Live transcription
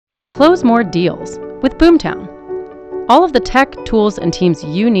close more deals with Boomtown. All of the tech, tools, and teams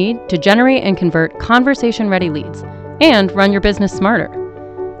you need to generate and convert conversation-ready leads and run your business smarter.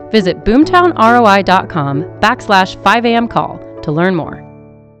 Visit boomtownroi.com/5am call to learn more.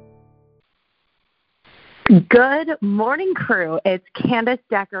 Good morning, crew. It's Candace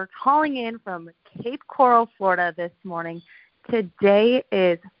Decker calling in from Cape Coral, Florida this morning. Today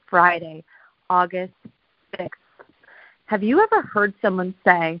is Friday, August 6th. Have you ever heard someone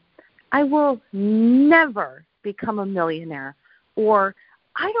say, I will never become a millionaire, or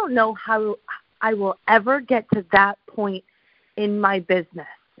I don't know how I will ever get to that point in my business?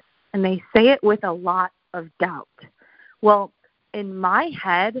 And they say it with a lot of doubt. Well, in my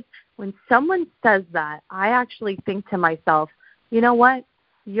head, when someone says that, I actually think to myself, you know what?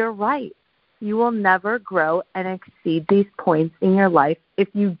 You're right. You will never grow and exceed these points in your life if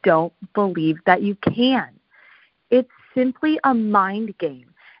you don't believe that you can. It's simply a mind game.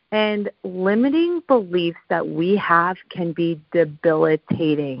 And limiting beliefs that we have can be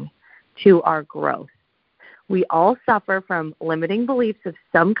debilitating to our growth. We all suffer from limiting beliefs of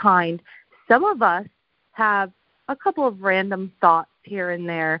some kind. Some of us have a couple of random thoughts here and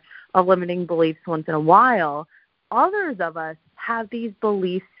there of limiting beliefs once in a while. Others of us have these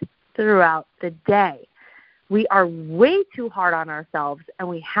beliefs throughout the day. We are way too hard on ourselves, and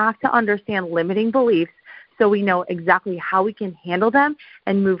we have to understand limiting beliefs so we know exactly how we can handle them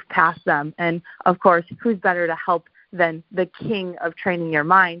and move past them. And, of course, who's better to help than the king of training your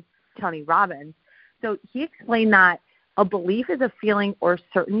mind, Tony Robbins? So he explained that a belief is a feeling or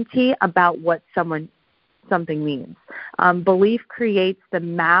certainty about what something means. Belief creates the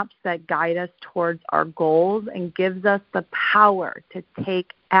maps that guide us towards our goals and gives us the power to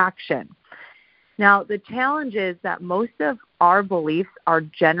take action. Now, the challenge is that most of our beliefs are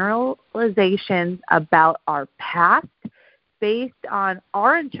generalizations about our past based on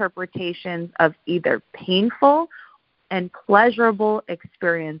our interpretations of either painful and pleasurable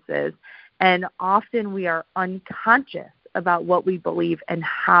experiences. And often we are unconscious about what we believe and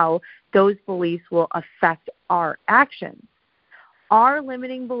how those beliefs will affect our actions. Our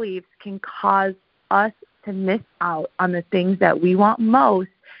limiting beliefs can cause us to miss out on the things that we want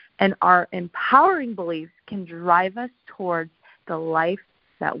most, and our empowering beliefs can drive us towards the life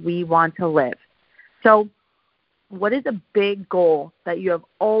that we want to live. So, what is a big goal that you have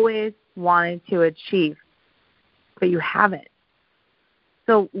always wanted to achieve, but you haven't?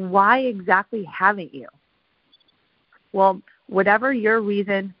 So, why exactly haven't you? Well, whatever your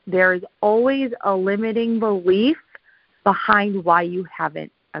reason, there is always a limiting belief behind why you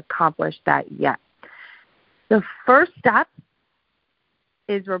haven't accomplished that yet. The first step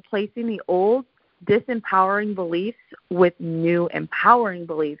is replacing the old disempowering beliefs with new empowering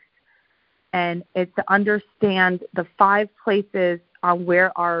beliefs. And it's to understand the 5 places on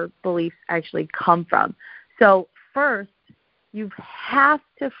where our beliefs actually come from. So first, you have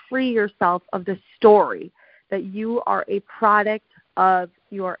to free yourself of the story that you are a product of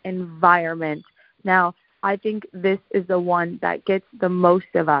your environment. Now, I think this is the one that gets the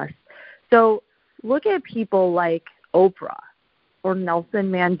most of us. So look at people like Oprah or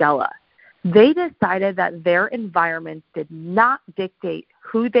Nelson Mandela. They decided that their environment did not dictate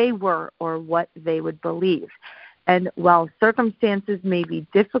who they were or what they would believe. And while circumstances may be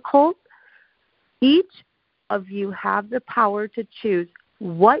difficult, each of you have the power to choose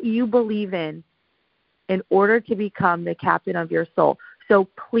what you believe in order to become the captain of your soul. So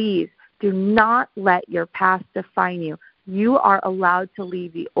please do not let your past define you. You are allowed to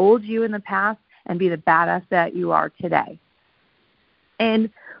leave the old you in the past and be the badass that you are today.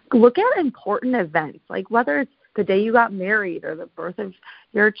 And look at important events, like whether it's the day you got married or the birth of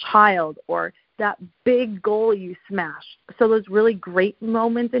your child or that big goal you smashed. So those really great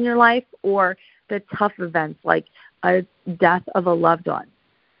moments in your life or the tough events like a death of a loved one.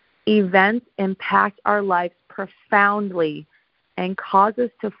 Events impact our lives profoundly and cause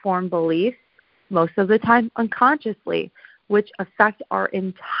us to form beliefs, most of the time unconsciously, which affect our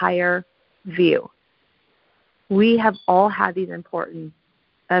entire view. We have all had these important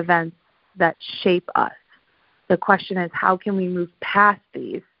events that shape us. The question is, how can we move past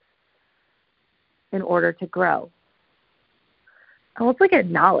these in order to grow? And let's look at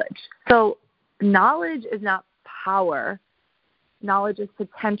knowledge. So knowledge is not power. Knowledge is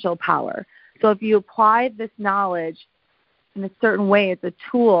potential power. So if you apply this knowledge in a certain way, it's a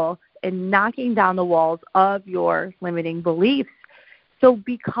tool in knocking down the walls of your limiting beliefs. So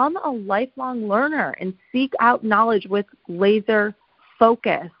become a lifelong learner and seek out knowledge with laser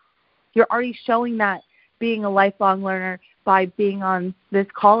focus. You're already showing that being a lifelong learner by being on this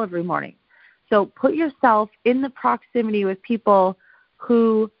call every morning. So put yourself in the proximity with people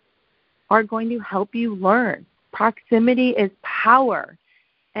who are going to help you learn. Proximity is power.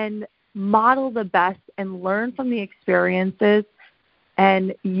 And model the best and learn from the experiences,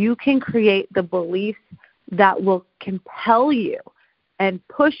 and you can create the beliefs that will compel you and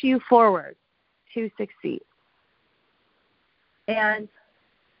push you forward to succeed. And,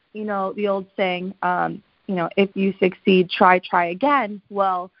 the old saying, if you succeed, try again.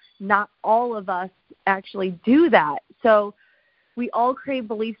 Well, not all of us actually do that. So we all create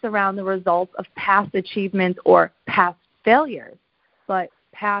beliefs around the results of past achievements or past failures, but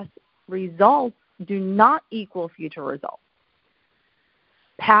past results do not equal future results.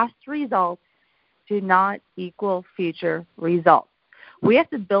 Past results do not equal future results. We have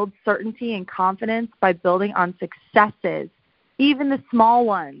to build certainty and confidence by building on successes, even the small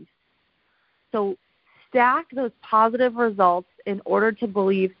ones. So stack those positive results in order to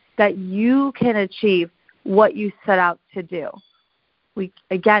believe that you can achieve what you set out to do. We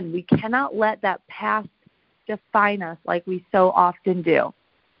cannot let that past define us like we so often do.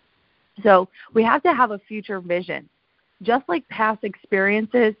 So we have to have a future vision. Just like past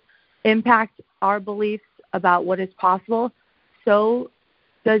experiences impact our beliefs about what is possible, so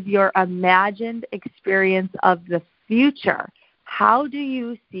does your imagined experience of the future. How do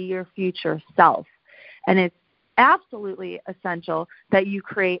you see your future self? And it's absolutely essential that you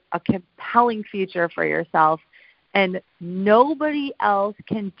create a compelling future for yourself, and nobody else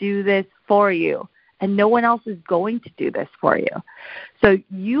can do this for you, and no one else is going to do this for you. So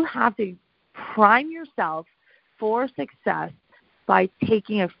you have to prime yourself for success by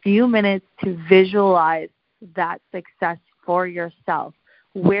taking a few minutes to visualize that success for yourself.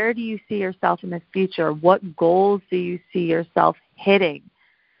 Where do you see yourself in the future? What goals do you see yourself hitting?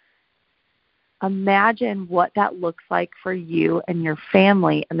 Imagine what that looks like for you and your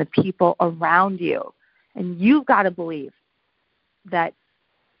family and the people around you. And you've got to believe that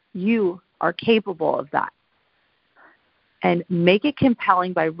you are capable of that. And make it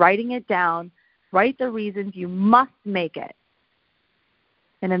compelling by writing it down. Write the reasons you must make it.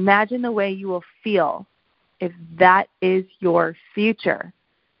 And imagine the way you will feel if that is your future.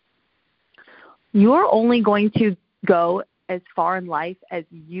 You're only going to go as far in life as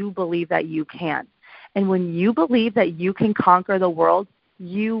you believe that you can. And when you believe that you can conquer the world,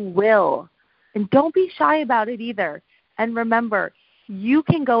 you will. And don't be shy about it either. And remember, you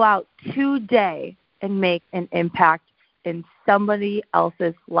can go out today and make an impact in somebody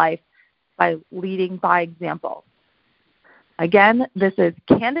else's life by leading by example. Again, this is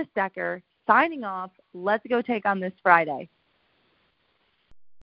Candace Decker signing off. Let's go take on this Friday.